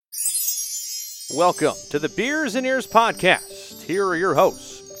Welcome to the Beers and Ears podcast. Here are your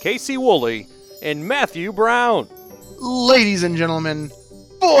hosts, Casey Woolley and Matthew Brown. Ladies and gentlemen,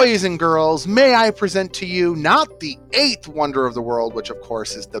 boys and girls, may I present to you not the eighth wonder of the world, which of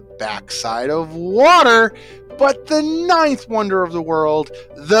course is the backside of water, but the ninth wonder of the world,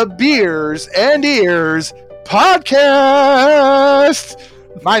 the Beers and Ears podcast.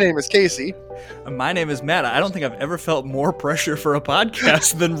 My name is Casey. My name is Matt. I don't think I've ever felt more pressure for a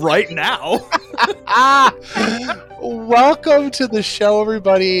podcast than right now. Welcome to the show,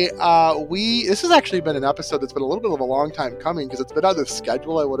 everybody. This has actually been an episode that's been a little bit of a long time coming because it's been on the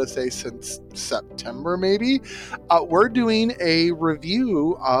schedule, I want to say, since September, maybe. We're doing a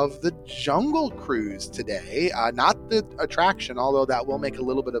review of the Jungle Cruise today. Not the attraction, although that will make a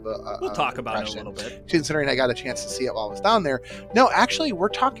little bit of We'll talk about it a little bit. Considering I got a chance to see it while I was down there. No, actually, we're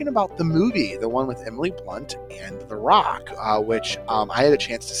talking about the movie, the one with Emily Blunt and The Rock, which I had a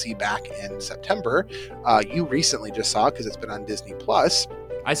chance to see back in September. You recently just saw because it's been on Disney Plus.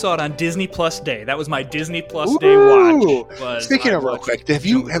 I saw it on Disney Plus Day. That was my Disney Plus Day watch. Speaking of real quick, have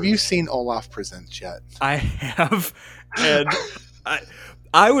you seen Olaf Presents yet? I have, and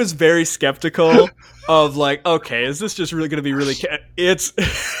I was very skeptical of like, okay, is this just really going to be really? It's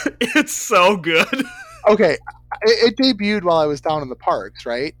so good. Okay, it debuted while I was down in the parks,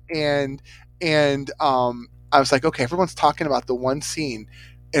 right? And I was like, okay, everyone's talking about the one scene,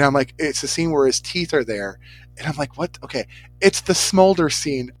 and I'm like, it's the scene where his teeth are there. And I'm like, what? Okay, it's the smolder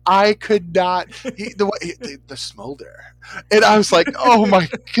scene. I could not, the smolder. And I was like, oh my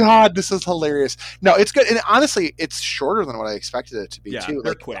God, this is hilarious. No, it's good. And honestly, it's shorter than what I expected it to be, too.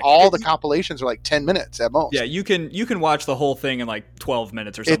 Like quick. All the compilations are like 10 minutes at most. Yeah, you can watch the whole thing in like 12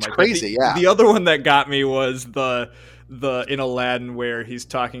 minutes or something. It's crazy, yeah. The other one that got me was the in Aladdin where he's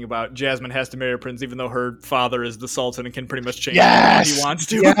talking about Jasmine has to marry a prince even though her father is the sultan and can pretty much change if he wants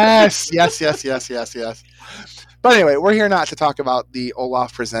to. Yes. But anyway, we're here not to talk about the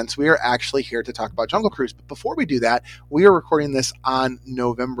Olaf Presents. We are actually here to talk about Jungle Cruise. But before we do that, we are recording this on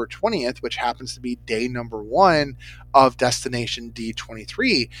November 20th, which happens to be day number 1 of Destination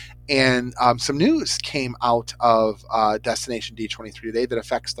D23. And some news came out of Destination D23 today that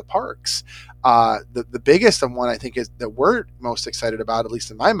affects the parks. The biggest one I think is that we're most excited about, at least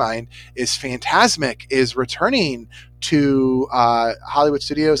in my mind, is Fantasmic is returning to Hollywood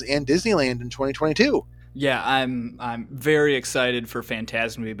Studios and Disneyland in 2022. Yeah, I'm very excited for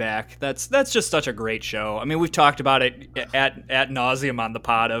Fantasmic to be back. That's just such a great show. I mean, we've talked about it at nauseum on the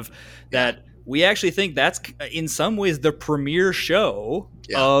pod of that. We actually think that's in some ways the premier show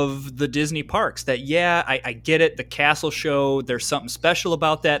of the Disney parks. That I get it. The castle show, there's something special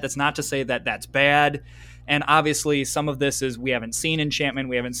about that. That's not to say that that's bad. And obviously, some of this is we haven't seen Enchantment,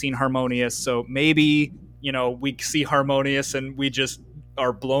 we haven't seen Harmonious, so maybe we see Harmonious and we just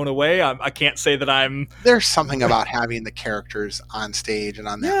are blown away. I can't say that I'm... There's something about having the characters on stage and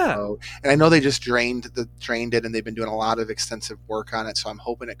on that road. And I know they just drained it and they've been doing a lot of extensive work on it. So I'm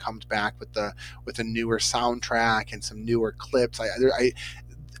hoping it comes back with a newer soundtrack and some newer clips.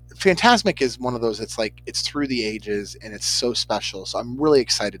 Fantasmic is one of those, it's like, it's through the ages and it's so special. So I'm really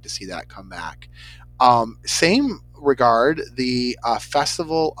excited to see that come back. Same regard, the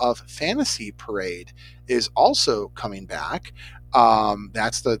Festival of Fantasy Parade is also coming back.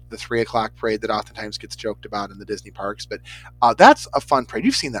 That's the 3:00 parade that oftentimes gets joked about in the Disney parks, but that's a fun parade.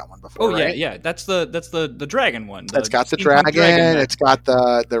 You've seen that one before, right? Yeah. That's the dragon one. It's got the dragon. It's got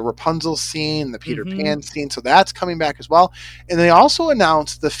the Rapunzel scene, the Peter Pan scene. So that's coming back as well. And they also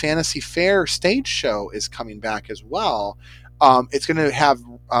announced the Fantasy Fair stage show is coming back as well. It's going to have,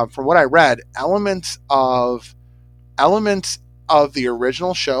 from what I read, elements of the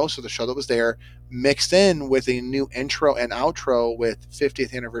original show. So the show that was there, mixed in with a new intro and outro with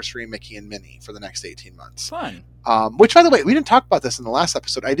 50th anniversary Mickey and Minnie for the next 18 months. Fun. Which, by the way, we didn't talk about this in the last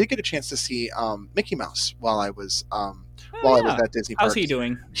episode. I did get a chance to see Mickey Mouse while I was I was at Disney Park. How's he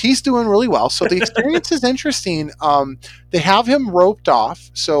doing? He's doing really well. So the experience is interesting. They have him roped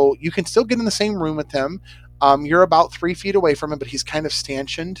off, so you can still get in the same room with him. You're about 3 feet away from him, but he's kind of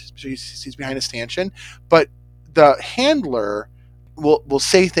stanchioned. So he's behind a stanchion. But the handler will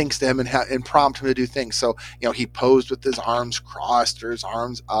say things to him and prompt him to do things. So, he posed with his arms crossed or his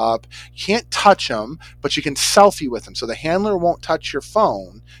arms up. You can't touch him, but you can selfie with him. So the handler won't touch your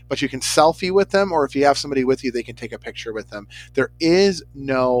phone, but you can selfie with them, or if you have somebody with you, they can take a picture with them. There is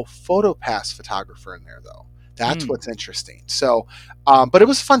no PhotoPass photographer in there, though. That's what's interesting. So, but it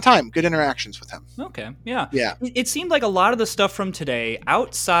was a fun time. Good interactions with him. Okay, yeah. Yeah. It seemed like a lot of the stuff from today,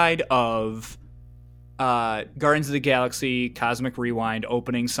 outside of Guardians of the Galaxy, Cosmic Rewind,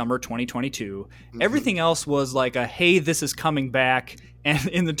 opening summer 2022. Everything else was like a, hey, this is coming back. And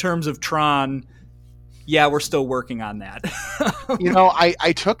in the terms of Tron, Yeah, we're still working on that.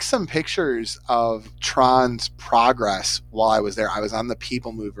 I took some pictures of Tron's progress while I was there. I was on the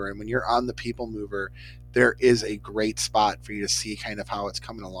People Mover, and when you're on the People Mover, there is a great spot for you to see kind of how it's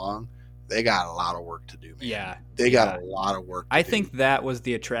coming along. They got a lot of work to do, man. Yeah. They got a lot of work to I do. think that was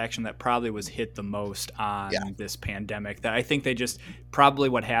the attraction that probably was hit the most on this pandemic. That I think they just, probably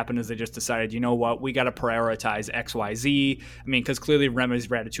what happened is they just decided, you know what, we got to prioritize XYZ. I mean, because clearly Remy's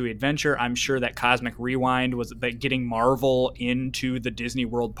Ratatouille Adventure, I'm sure that Cosmic Rewind was, that getting Marvel into the Disney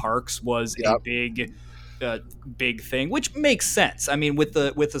World parks was a big thing, which makes sense. I mean, with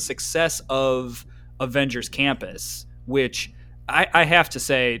the success of Avengers Campus, which I have to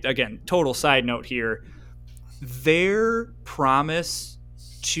say, again, total side note here, their promise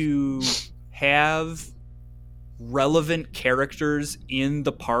to have relevant characters in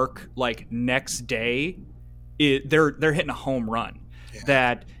the park like next day, they're hitting a home run. Yeah.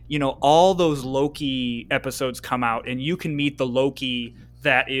 That, all those Loki episodes come out and you can meet the Loki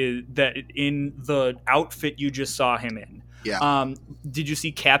that in the outfit you just saw him in. Yeah. Did you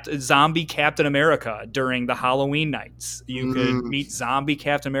see Zombie Captain America during the Halloween nights? You could meet Zombie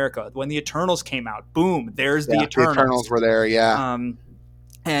Captain America. When the Eternals came out, boom, there's the Eternals. The Eternals were there, yeah.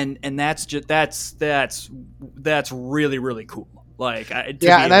 And that's really, really cool. Like,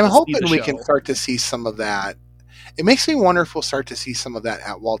 and I'm hoping we can start to see some of that. It makes me wonder if we'll start to see some of that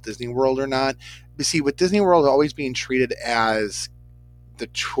at Walt Disney World or not. But see, with Disney World always being treated as the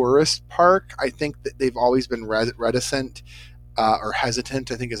tourist park, I think that they've always been reticent or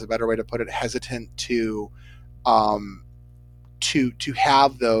hesitant, I think is a better way to put it, hesitant to have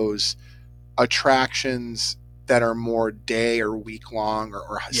those attractions that are more day or week long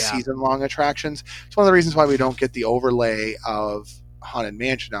or season long attractions. It's one of the reasons why we don't get the overlay of Haunted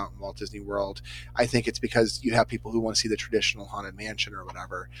Mansion out in Walt Disney World. I think it's because you have people who want to see the traditional Haunted Mansion or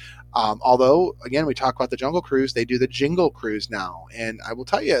whatever. Although, again, we talk about the Jungle Cruise. They do the Jingle Cruise now. And I will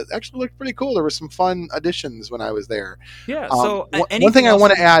tell you, it actually looked pretty cool. There were some fun additions when I was there. Yeah. So one thing I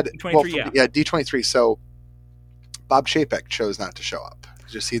want to add, D23. So Bob Chapek chose not to show up.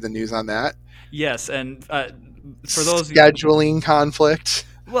 Did you see the news on that? Yes. And for those scheduling conflict.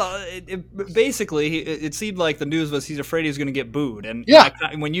 Well, basically, it seemed like the news was he's afraid he's going to get booed. And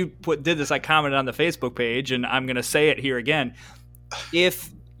when you did this, I commented on the Facebook page, and I'm going to say it here again. If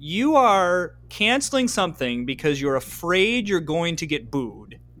you are canceling something because you're afraid you're going to get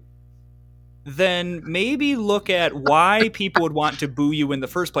booed, then maybe look at why people would want to boo you in the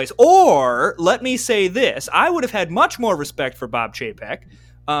first place. Or, let me say this, I would have had much more respect for Bob Chapek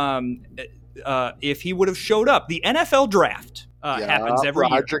if he would have showed up. The NFL draft happens every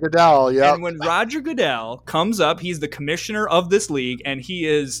year. Roger Goodell, yeah. And when Roger Goodell comes up, he's the commissioner of this league, and he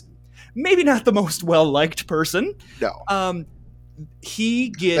is maybe not the most well-liked person. No. He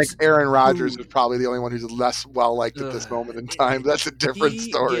gets Aaron Rodgers is probably the only one who's less well-liked at this moment in time. That's a different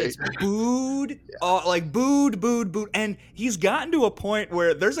story. He gets booed, like booed. And he's gotten to a point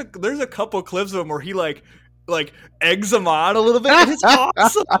where there's a couple clips of him where he like eggs him on a little bit, and it's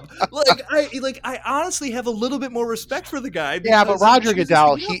awesome. I honestly have a little bit more respect for the guy. Yeah, but Roger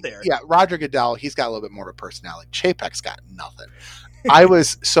Goodell, Roger Goodell, he's got a little bit more of a personality. Chapek's got nothing.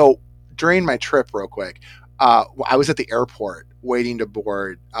 During my trip, real quick, I was at the airport waiting to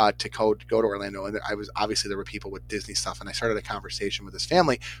board to go to Orlando, and there were people with Disney stuff, and I started a conversation with his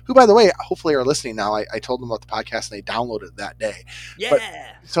family, who, by the way, hopefully are listening now. I told them about the podcast, and they downloaded it that day.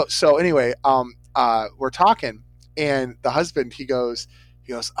 Yeah. But, so anyway, we're talking, and the husband, he goes,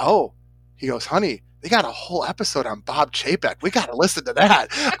 honey, they got a whole episode on Bob Chapek. We got to listen to that.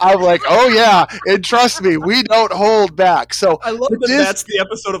 I'm like, oh yeah, and trust me, we don't hold back. So I love that that's the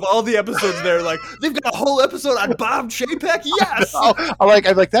episode of all the episodes there. Like, they've got a whole episode on Bob Chapek. Yes. I'm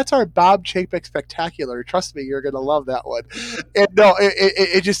like, that's our Bob Chapek spectacular. Trust me, you're gonna love that one. And no,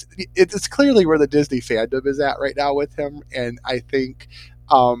 it's clearly where the Disney fandom is at right now with him, and I think.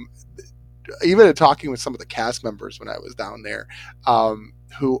 Even in talking with some of the cast members when I was down there,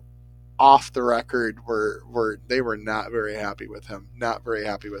 who off the record were not very happy with him,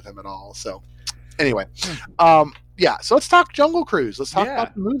 at all. So anyway, so let's talk Jungle Cruise. Let's talk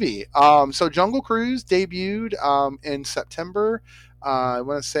about the movie. So Jungle Cruise debuted in September. I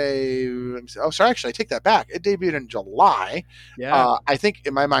want to say, actually, I take that back. It debuted in July. Yeah. I think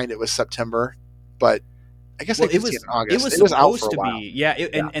in my mind it was September, but I guess it was in August. It was supposed to be,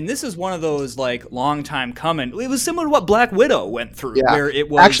 and this is one of those like long time coming. It was similar to what Black Widow went through, where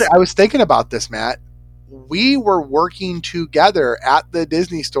it was. Actually, I was thinking about this, Matt. We were working together at the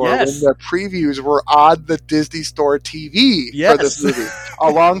Disney Store when the previews were on the Disney Store TV for this movie,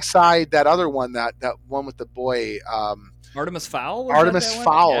 alongside that other one, that one with the boy. Artemis Fowl? Was Artemis that one?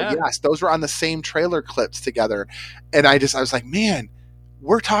 Fowl, Yeah. yes, those were on the same trailer clips together, and I was like, man,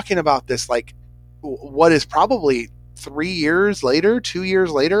 we're talking about this like what is probably 2 years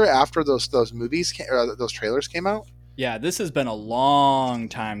later after those those trailers came out. Yeah, this has been a long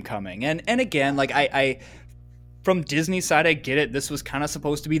time coming, and again, like I from Disney's side, I get it. This was kind of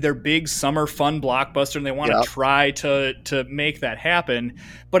supposed to be their big summer fun blockbuster, and they want to try to make that happen.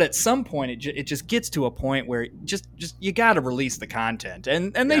 But at some point, it just gets to a point where just you got to release the content,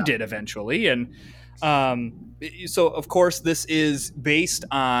 and they did eventually. And so, of course, this is based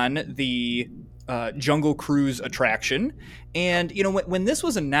on the Jungle Cruise attraction. And you know, when this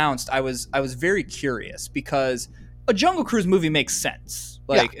was announced, I was very curious because a Jungle Cruise movie makes sense.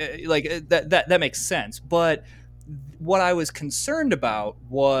 That makes sense, but what I was concerned about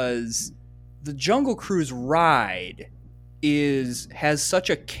was the Jungle Cruise ride has such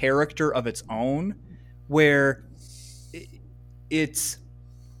a character of its own, where it's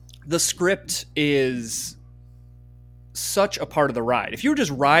the script is such a part of the ride. If you were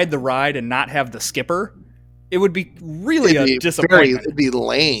just ride the ride and not have the skipper, it would be really a disappointment. It'd be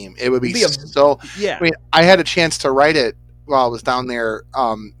lame. It would be so. Yeah. I mean, I had a chance to write it while I was down there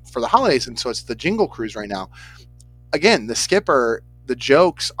for the holidays, and so it's the Jingle Cruise right now. Again, the skipper, the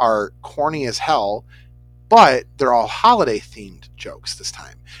jokes are corny as hell, but they're all holiday themed jokes this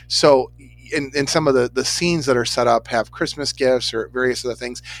time. So in some of the scenes that are set up have Christmas gifts or various other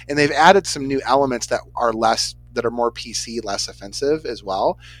things, and they've added some new elements that are more PC, less offensive as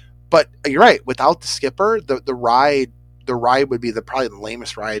well. But you're right, without the skipper, the ride would be probably the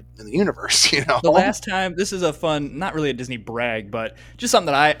lamest ride in the universe, you know. The last time, this is a fun, not really a Disney brag, but just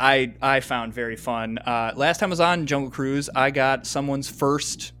something that I found very fun. Last time I was on Jungle Cruise, I got someone's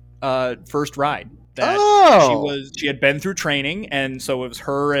first ride. She had been through training, and so it was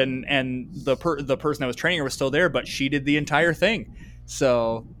her and the person that was training her was still there, but she did the entire thing.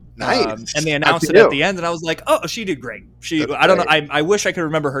 So nice. And they announced it at the end, and I was like, "Oh, she did great." I don't know. I wish I could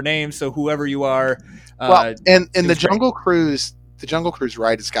remember her name. So whoever you are, and the Jungle Cruise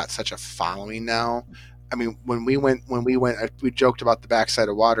ride has got such a following now. I mean, when we went, we joked about the backside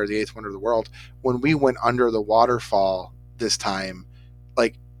of water, the eighth wonder of the world. When we went under the waterfall this time,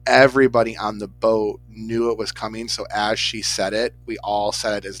 like everybody on the boat knew it was coming. So as she said it, we all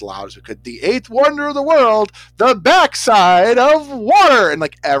said it as loud as we could. The eighth wonder of the world, the backside of water. And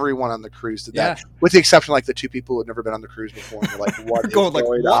like everyone on the cruise did that, with the exception of like the two people who had never been on the cruise before. And were like, what is going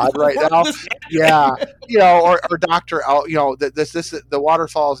on right now? Yeah. You know, or Dr. You know, the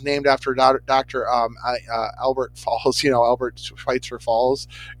waterfall is named after Dr. Albert Falls, you know, Albert Schweitzer Falls.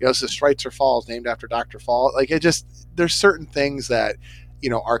 You know, so Schweitzer Falls named after Dr. Fall. Like there's certain things that, you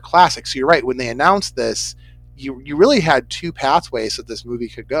know, are classics. So you're right. When they announced this, you really had two pathways that this movie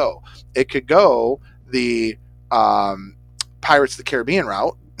could go. It could go the Pirates of the Caribbean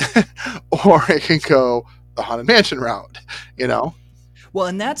route, or it can go the Haunted Mansion route, you know? Well,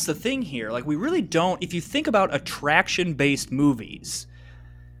 and that's the thing here. Like, we really don't, if you think about attraction-based movies,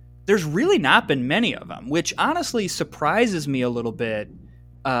 there's really not been many of them, which honestly surprises me a little bit.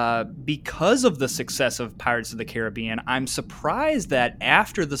 Because of the success of Pirates of the Caribbean, I'm surprised that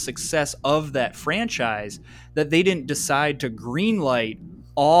after the success of that franchise, that they didn't decide to greenlight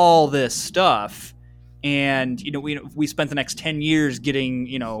all this stuff. And, you know, we spent the next 10 years getting,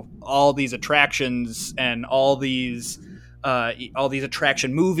 you know, all these attractions and all these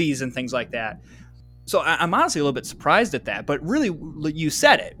attraction movies and things like that. So I'm honestly a little bit surprised at that. But really, you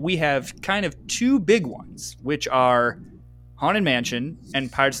said it. We have kind of two big ones, which are Haunted Mansion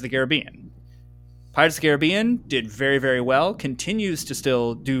and Pirates of the Caribbean. Pirates of the Caribbean did very, very well, continues to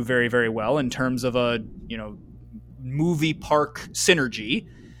still do very, very well in terms of a, you know, movie park synergy.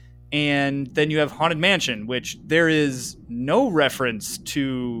 And then you have Haunted Mansion, which there is no reference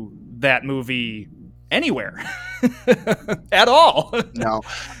to that movie anywhere at all. No.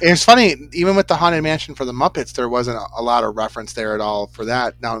 It's funny, even with the Haunted Mansion for the Muppets, there wasn't a lot of reference there at all for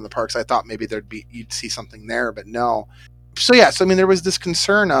that down in the parks. I thought maybe you'd see something there, but no. So yeah, I mean, there was this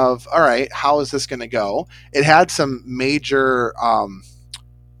concern of, all right, how is this going to go? It had some major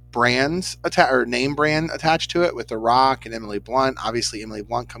brands or name brand attached to it with The Rock and Emily Blunt. Obviously, Emily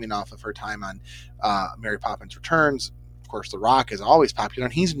Blunt coming off of her time on Mary Poppins Returns. Of course, The Rock is always popular,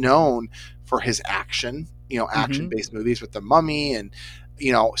 and he's known for his action, you know, action-based movies with The Mummy, and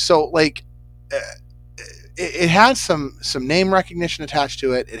you know, so like it had some name recognition attached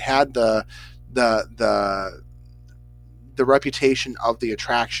to it. It had the reputation of the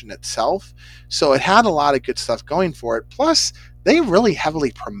attraction itself. So it had a lot of good stuff going for it. Plus, they really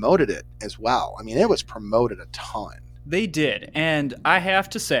heavily promoted it as well. I mean, it was promoted a ton. They did. And I have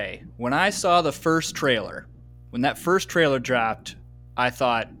to say, when I saw the first trailer, when that first trailer dropped, I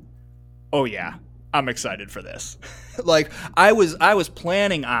thought, oh yeah, I'm excited for this. Like I was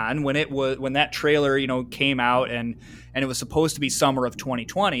planning on when that trailer, came out and it was supposed to be summer of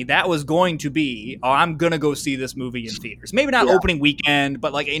 2020, that was going to be, I'm going to go see this movie in theaters. Maybe not opening weekend,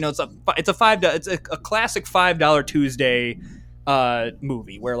 but like, it's a classic $5 Tuesday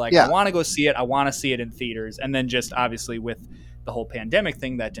movie where like, I want to go see it. I want to see it in theaters. And then just obviously with the whole pandemic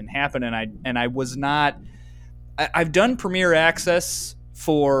thing, that didn't happen. And I was not, I've done Premiere Access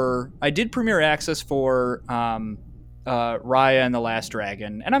for Raya and the Last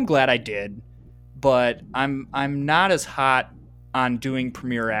Dragon, and I'm glad I did, but I'm not as hot on doing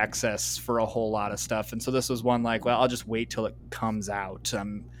Premiere Access for a whole lot of stuff, and so this was one like, well, I'll just wait till it comes out,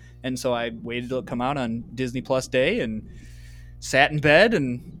 and so I waited till it come out on Disney Plus Day and sat in bed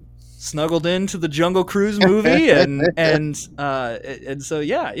and snuggled into the Jungle Cruise movie, and so I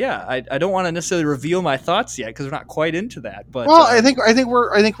don't want to necessarily reveal my thoughts yet because we're not quite into that. But I think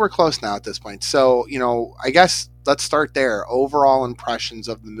we're close now at this point. So I guess let's start there. Overall impressions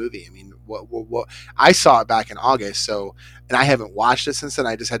of the movie. I mean, what I saw it back in August, and I haven't watched it since then.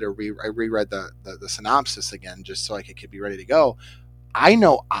 I just had to reread the synopsis again just so I could be ready to go. I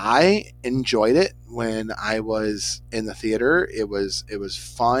know I enjoyed it when I was in the theater. It was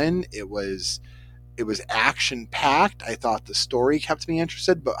fun. It was action packed. I thought the story kept me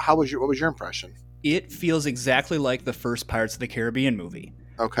interested. But what was your impression? It feels exactly like the first Pirates of the Caribbean movie.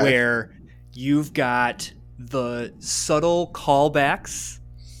 Okay. Where you've got the subtle callbacks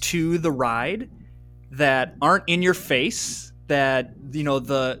to the ride that aren't in your face, that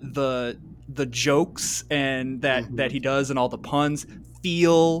the jokes and that he does and all the puns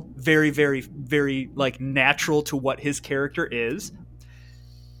feel very, very, very like natural to what his character is.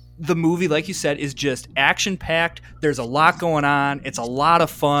 The movie, like you said, is just action packed. There's a lot going on. It's a lot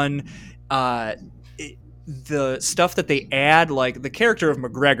of fun. The stuff that they add, like the character of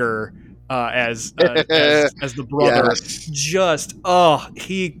McGregor as the brother, just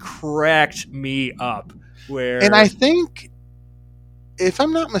he cracked me up. And I think, if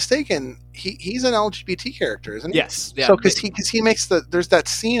I'm not mistaken, he's an LGBT character, isn't he? Yes. Yeah. So because he makes there's that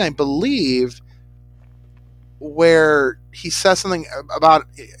scene, I believe, where he says something about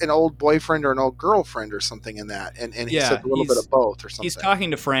an old boyfriend or an old girlfriend or something in that, and he says a little bit of both or something. He's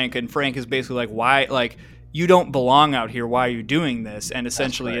talking to Frank, and Frank is basically like, why, like, you don't belong out here. Why are you doing this? And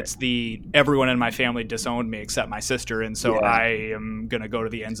essentially it's everyone in my family disowned me except my sister. And so I am going to go to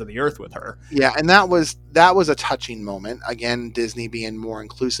the ends of the earth with her. Yeah. And that was a touching moment. Again, Disney being more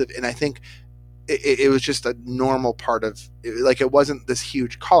inclusive. And I think it was just a normal part of like, it wasn't this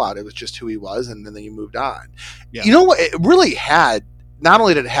huge call out. It was just who he was. And then you moved on. Yeah. You know what? It really had, not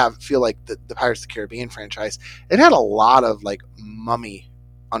only did it feel like the Pirates of the Caribbean franchise, it had a lot of like Mummy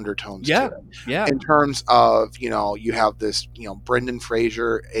undertones to it. Yeah. In terms of, you have this, Brendan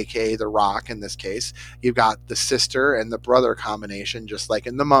Fraser, aka The Rock in this case. You've got the sister and the brother combination, just like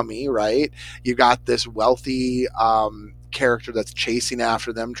in The Mummy, right? You got this wealthy character that's chasing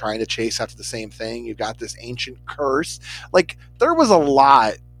after them, trying to chase after the same thing. You've got this ancient curse. Like there was a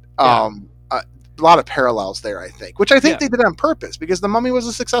lot of parallels there, I think, which I think they did on purpose because The Mummy was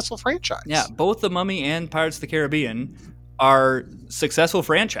a successful franchise. Yeah, both The Mummy and Pirates of the Caribbean are successful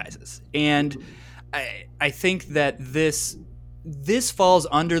franchises, and I think that this falls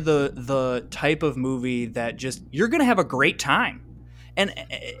under the type of movie that just you're going to have a great time, and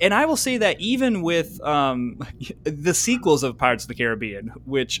I will say that even with the sequels of Pirates of the Caribbean,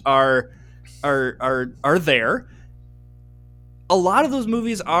 which are there, a lot of those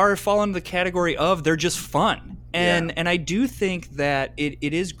movies fall into the category of they're just fun. And I do think that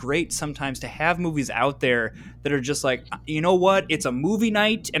it is great sometimes to have movies out there that are just like, you know what, it's a movie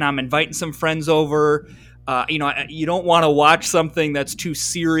night and I'm inviting some friends over. You don't want to watch something that's too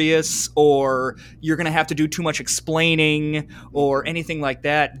serious or you're going to have to do too much explaining or anything like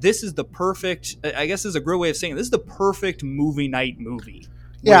that. This is the perfect, I guess this is a great way of saying it, this is the perfect movie night movie.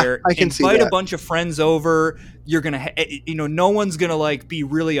 Yeah, I can see that. Invite a bunch of friends over. You're gonna, no one's gonna like be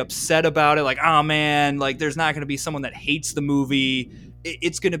really upset about it. Like, oh man, like there's not gonna be someone that hates the movie.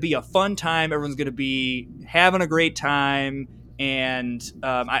 It's gonna be a fun time. Everyone's gonna be having a great time, and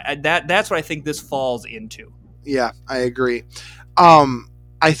that's what I think this falls into. Yeah, I agree.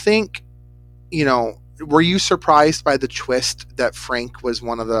 I think, were you surprised by the twist that Frank was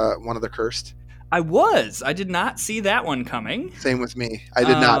one of the cursed? I did not see that one coming. Same with me. I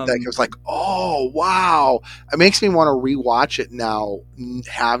did not. It was like, oh, wow. It makes me want to rewatch it now,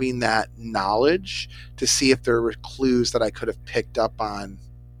 having that knowledge to see if there were clues that I could have picked up on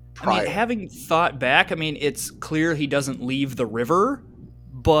prior. I mean, having thought back, it's clear he doesn't leave the river,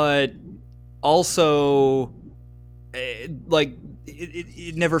 but also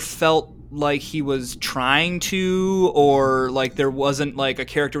it never felt like he was trying to, or like there wasn't like a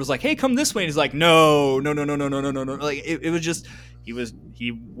character was like, hey, come this way, and he's like, no. Like it was just he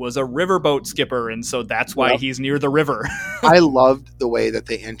was a riverboat skipper, and so that's why he's near the river. I loved the way that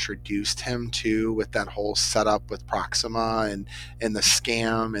they introduced him too, with that whole setup with Proxima and the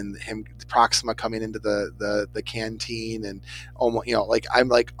scam, and him Proxima coming into the canteen, and almost, like I'm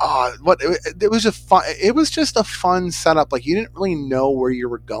like, what it was just a fun setup. Like you didn't really know where you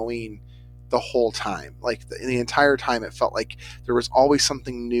were going the whole time. Like the entire time, it felt like there was always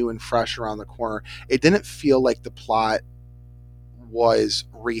something new and fresh around the corner. It didn't feel like the plot was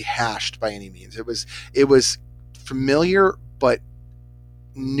rehashed by any means. It was familiar but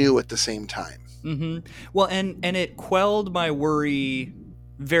new at the same time. Mm-hmm. Well, and it quelled my worry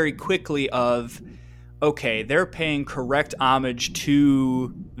very quickly of, okay, they're paying correct homage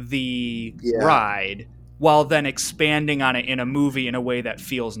to the ride while then expanding on it in a movie in a way that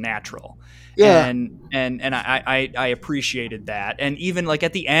feels natural. Yeah. And I appreciated that. And even like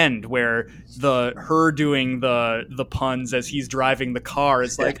at the end where her doing the puns as he's driving the car,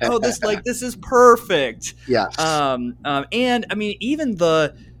 it's like, oh, this is perfect. Yes. And I mean, even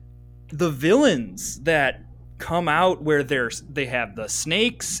the villains that come out where they have the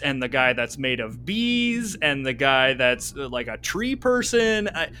snakes and the guy that's made of bees and the guy that's like a tree person.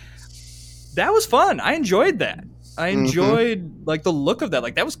 That was fun. I enjoyed that. I enjoyed like the look of that.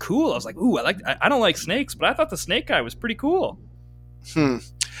 Like that was cool. I was like, ooh, I don't like snakes, but I thought the snake guy was pretty cool.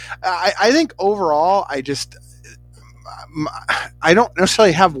 I think overall, I don't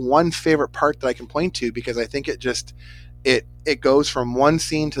necessarily have one favorite part that I can point to, because I think it goes from one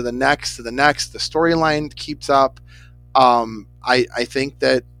scene to the next to the next. The storyline keeps up. I think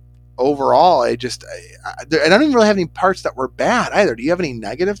that overall, I don't even really have any parts that were bad either. Do you have any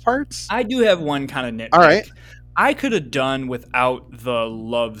negative parts? I do have one kind of nitpick. All right. I could have done without the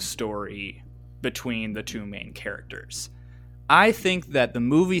love story between the two main characters. I think that the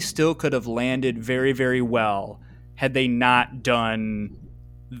movie still could have landed very, very well had they not done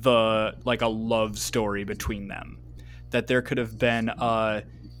a love story between them. That there could have been a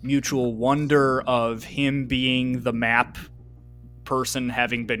mutual wonder of him being the map person,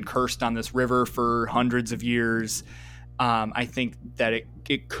 having been cursed on this river for hundreds of years. I think that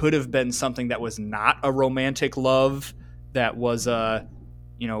it could have been something that was not a romantic love, that was I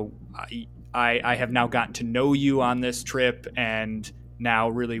have now gotten to know you on this trip and now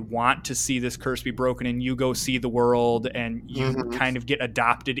really want to see this curse be broken, and you go see the world and you kind of get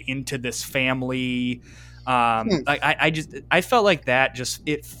adopted into this family. I felt like that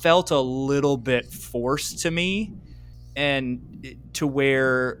it felt a little bit forced to me, and to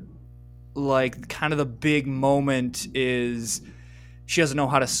where like kind of the big moment is she doesn't know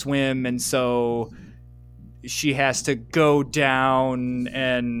how to swim, and so she has to go down,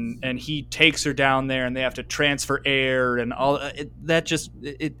 and he takes her down there, and they have to transfer air and all that.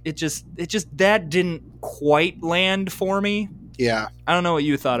 That didn't quite land for me. Yeah, I don't know what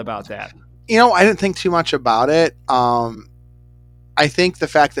you thought about that. I didn't think too much about it. I think the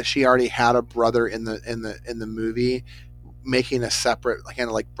fact that she already had a brother in the movie, making a separate kind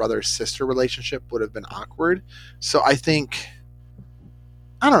of like brother sister relationship would have been awkward. So I think,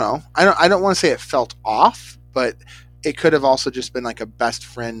 I don't know. I don't want to say it felt off, but it could have also just been like a best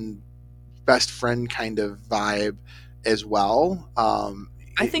friend kind of vibe as well.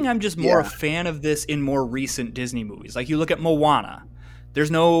 I think I'm just more a fan of this in more recent Disney movies. Like you look at Moana. There's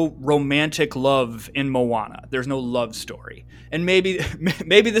no romantic love in Moana. There's no love story. And maybe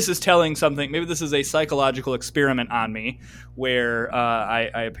this is telling something. Maybe this is a psychological experiment on me, where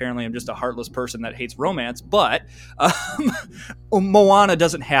I apparently am just a heartless person that hates romance. But Moana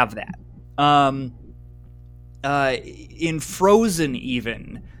doesn't have that. In Frozen,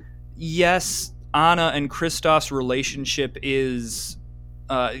 even, yes, Anna and Kristoff's relationship is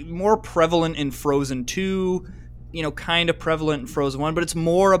more prevalent in Frozen 2. Kind of prevalent in Frozen 1, but it's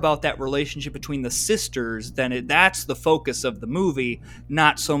more about that relationship between the sisters that's the focus of the movie,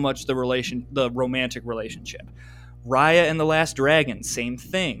 not so much the romantic relationship. Raya and the Last Dragon, same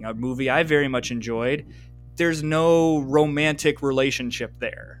thing, a movie I very much enjoyed. There's no romantic relationship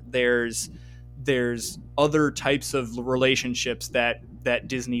there. There's other types of relationships that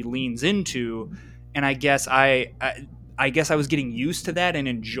Disney leans into, and I guess I was getting used to that and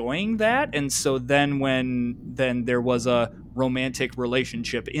enjoying that. And so then when there was a romantic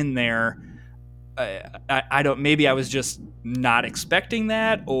relationship in there, maybe I was just not expecting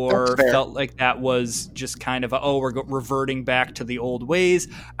that, or felt like that was just kind of we're reverting back to the old ways.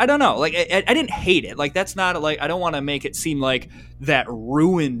 I don't know. Like I didn't hate it. Like that's not like, I don't want to make it seem like that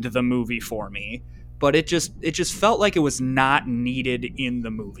ruined the movie for me. but it just felt like it was not needed in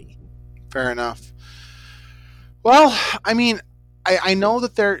the movie. Fair enough. Well, I mean, I know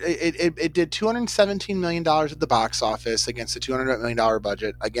that it did $217 million at the box office against a $200 million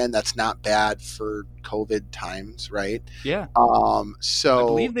budget. Again, that's not bad for COVID times, right? Yeah.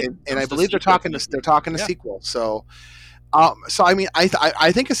 So, I believe they're talking a sequel. So, I mean,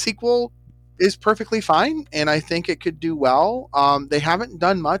 I think a sequel is perfectly fine, and I think it could do well. They haven't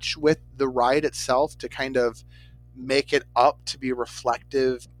done much with the ride itself to kind of make it up to be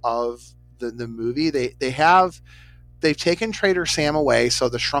reflective of the movie. They've taken Trader Sam away, so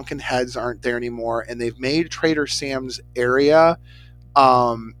the shrunken heads aren't there anymore, and they've made Trader Sam's area.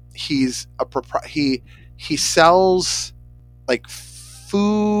 He sells like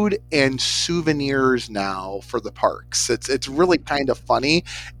food and souvenirs now for the parks. It's really kind of funny,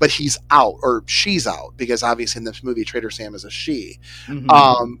 but he's out, or she's out, because obviously in this movie Trader Sam is a she.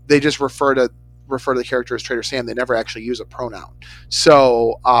 Mm-hmm. They just refer to the character as Trader Sam. They never actually use a pronoun.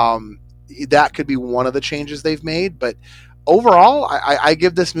 So that could be one of the changes they've made, but overall, I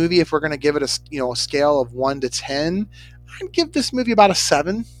give this movie, if we're going to give it a scale of 1 to 10, I'd give this movie about a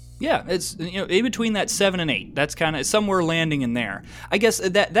 7. Yeah, it's in between that 7 and 8. That's kind of somewhere landing in there. I guess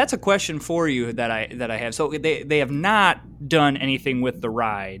that's a question for you that I have. So they have not done anything with the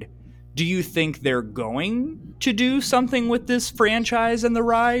ride. Do you think they're going to do something with this franchise and the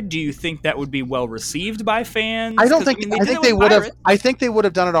ride? Do you think that would be well received by fans? I don't think. I think they would have. I think they would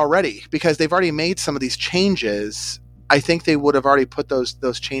have done it already, because they've already made some of these changes. I think they would have already put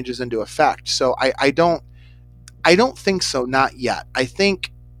those changes into effect. So I don't think so. Not yet. I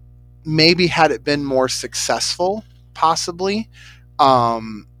think maybe had it been more successful, possibly. I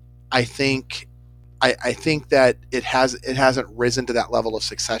think that it hasn't risen to that level of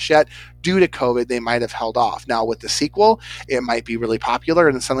success yet. Due to COVID, they might have held off. Now with the sequel, it might be really popular,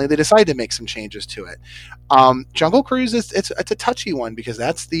 and then suddenly they decide to make some changes to it. Jungle Cruise it's a touchy one, because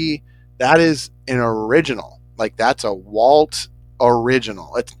that is an original. Like, that's a Walt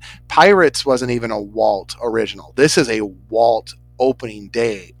original. Pirates wasn't even a Walt original. This is a Walt opening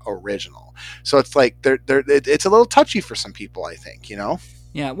day original. So it's like it's a little touchy for some people, I think.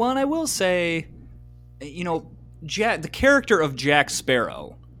 Yeah. Well, and I will say, the character of Jack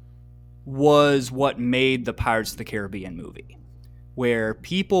Sparrow was what made the Pirates of the Caribbean movie, where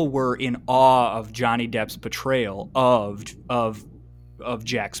people were in awe of Johnny Depp's portrayal of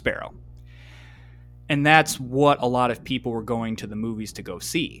Jack Sparrow. And that's what a lot of people were going to the movies to go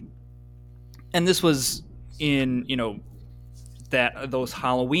see. And this was in, those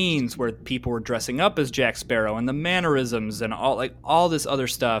Halloweens where people were dressing up as Jack Sparrow, and the mannerisms and all this other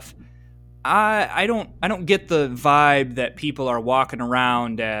stuff. I don't get the vibe that people are walking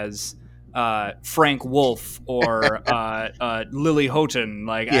around as Frank Wolf or Lily Houghton.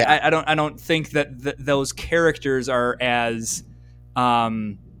 Like, yeah. I don't think that those characters are as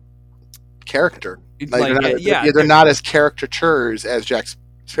character. They're not as caricatures as Jack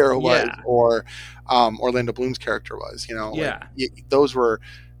Sparrow was, or Orlando Bloom's character was. Those were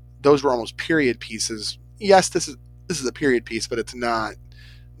almost period pieces. Yes, this is a period piece, but it's not.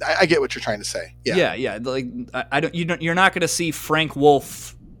 I get what you're trying to say. Yeah. Like, you're not going to see Frank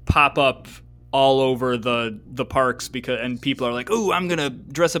Wolf pop up all over the parks, and people are like, "Oh, I'm going to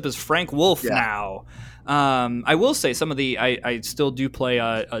dress up as Frank Wolf now." I will say some of I still do play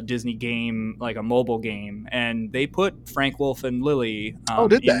a Disney game, like a mobile game, and they put Frank Wolf and Lily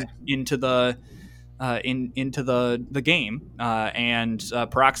into the game, and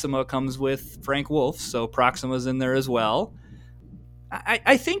Proxima comes with Frank Wolf, so Proxima's in there as well.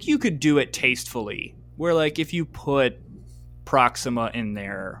 I think you could do it tastefully, where, like, if you put Proxima in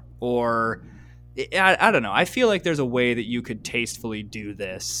there, or I don't know. I feel like there's a way that you could tastefully do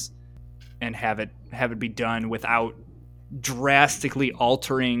this and have it be done without drastically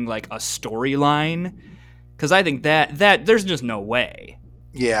altering, like, a storyline. Because I think that there's just no way.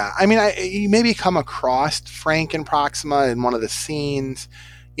 Yeah, I mean, you maybe come across Frank and Proxima in one of the scenes.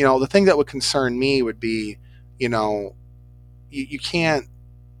 The thing that would concern me would be, you can't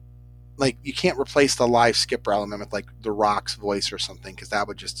replace the live Skipper element with, like, The Rock's voice or something, because that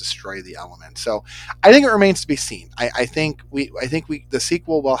would just destroy the element. So I think it remains to be seen. I think the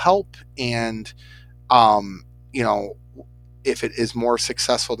sequel will help, and if it is more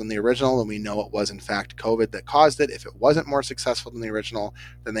successful than the original, then we know it was in fact COVID that caused it. If it wasn't more successful than the original,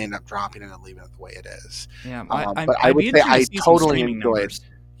 then they end up dropping it and leaving it the way it is. Yeah, but I would say I totally enjoyed. Numbers.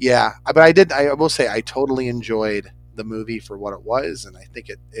 Yeah, but I will say I totally enjoyed the movie for what it was, and I think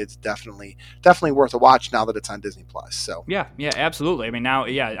it's definitely worth a watch now that it's on Disney Plus. So yeah, absolutely. I mean, now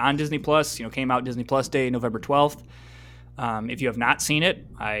on Disney Plus, came out Disney Plus Day, November 12th. If you have not seen it,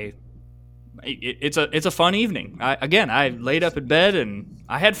 I it's a fun evening. I laid up in bed and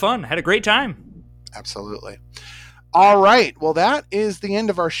I had fun. I had a great time. Absolutely. All right. Well, that is the end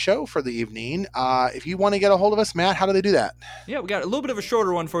of our show for the evening. If you want to get a hold of us, Matt, how do they do that? Yeah, we got a little bit of a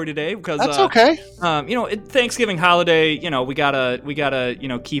shorter one for you today because that's okay. Thanksgiving holiday, we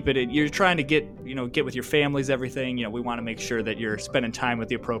gotta keep it. You're trying to get with your families, everything. We want to make sure that you're spending time with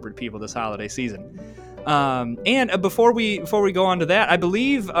the appropriate people this holiday season. And before we go on to that, I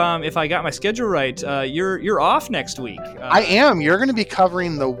believe if I got my schedule right, you're off next week. I am. You're going to be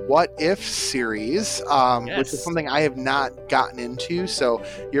covering the What If series, yes. which is something I have not gotten into. So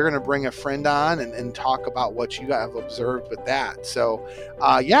you're going to bring a friend on and talk about what you have observed with that. So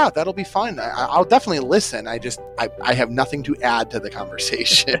yeah, that'll be fun. I'll definitely listen. I have nothing to add to the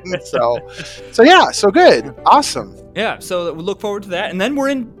conversation. so yeah, so good, awesome. Yeah, so we look forward to that, and then we're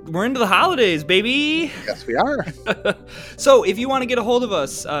into the holidays, baby. Yes, we are. So if you want to get a hold of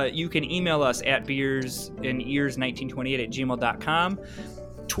us, you can email us at beersandears1928@gmail.com.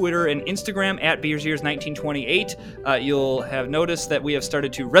 Twitter and Instagram at beersears1928. You'll have noticed that we have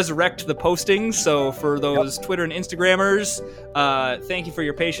started to resurrect the postings. So for those Twitter and Instagrammers, thank you for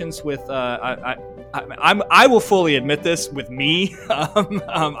your patience with. I will fully admit this with me.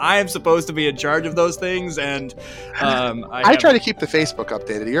 I am supposed to be in charge of those things, and I try to keep the Facebook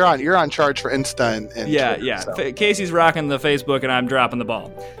updated. You're on charge for Insta and yeah, Twitter, yeah. So. Casey's rocking the Facebook, and I'm dropping the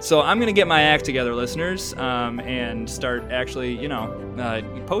ball. So I'm gonna get my act together, listeners, and start actually,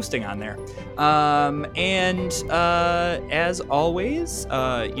 posting on there. And as always,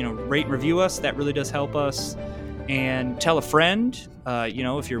 rate and review us. That really does help us. And tell a friend,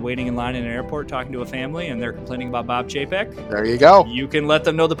 if you're waiting in line in an airport talking to a family and they're complaining about Bob Chapek. There you go. You can let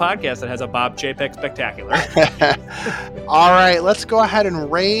them know the podcast that has a Bob Chapek spectacular. All right, let's go ahead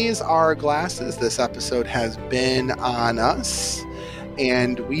and raise our glasses. This episode has been on us.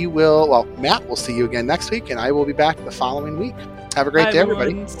 And Matt will see you again next week, and I will be back the following week. Have a great day,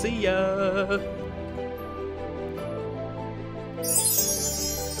 everybody. See ya.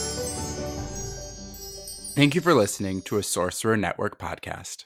 Thank you for listening to a Sorcerer Network podcast.